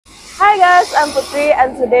Hi guys, I'm Putri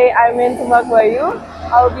and today I'm in Tumbak Bayuh.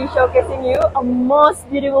 I'll be showcasing you a most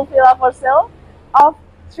beautiful villa for sale of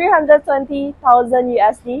 320,000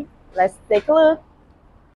 USD. Let's take a look.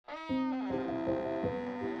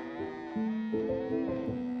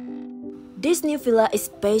 This new villa is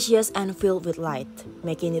spacious and filled with light,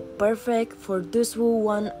 making it perfect for those who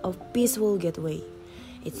want a peaceful getaway.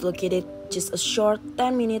 It's located just a short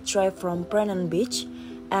 10-minute drive from Pererenan Beach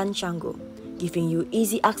and Canggu, giving you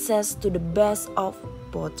easy access to the best of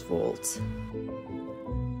both worlds.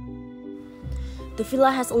 The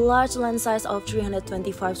villa has a large land size of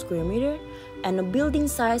 325 square meter and a building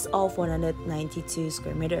size of 192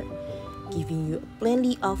 square meter, giving you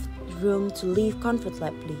plenty of room to live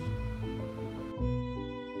comfortably.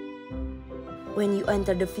 When you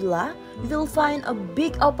enter the villa, you will find a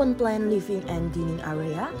big open plan living and dining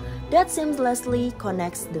area that seamlessly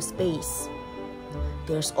connects the space.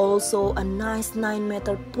 There's also a nice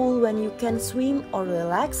 9-meter pool when you can swim or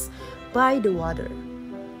relax by the water.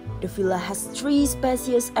 The villa has 3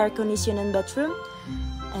 spacious air-conditioned bedrooms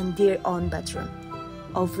and their own bathroom,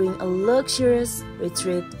 offering a luxurious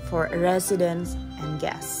retreat for residents and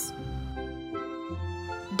guests.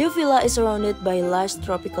 The villa is surrounded by lush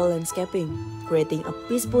tropical landscaping, creating a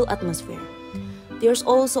peaceful atmosphere. There's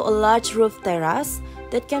also a large roof terrace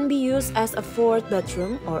that can be used as a 4th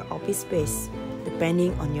bedroom or office space,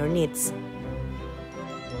 depending on your needs.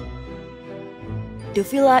 The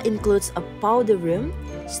villa includes a powder room,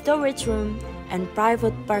 storage room, and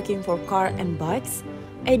private parking for cars and bikes,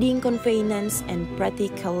 adding convenience and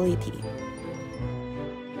practicality.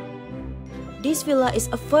 This villa is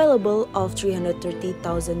available of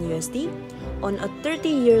 330,000 USD on a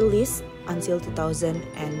 30-year lease until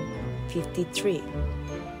 2053.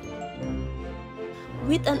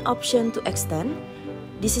 With an option to extend,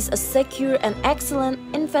 this is a secure and excellent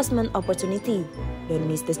investment opportunity. Don't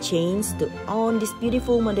miss the chance to own this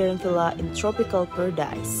beautiful modern villa in tropical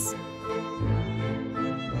paradise.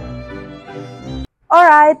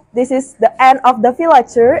 Alright, this is the end of the villa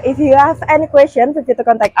tour. If you have any questions, feel free to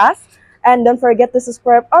contact us. And don't forget to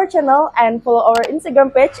subscribe our channel and follow our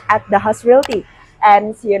Instagram page at The House Realty.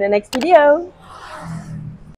 And see you in the next video.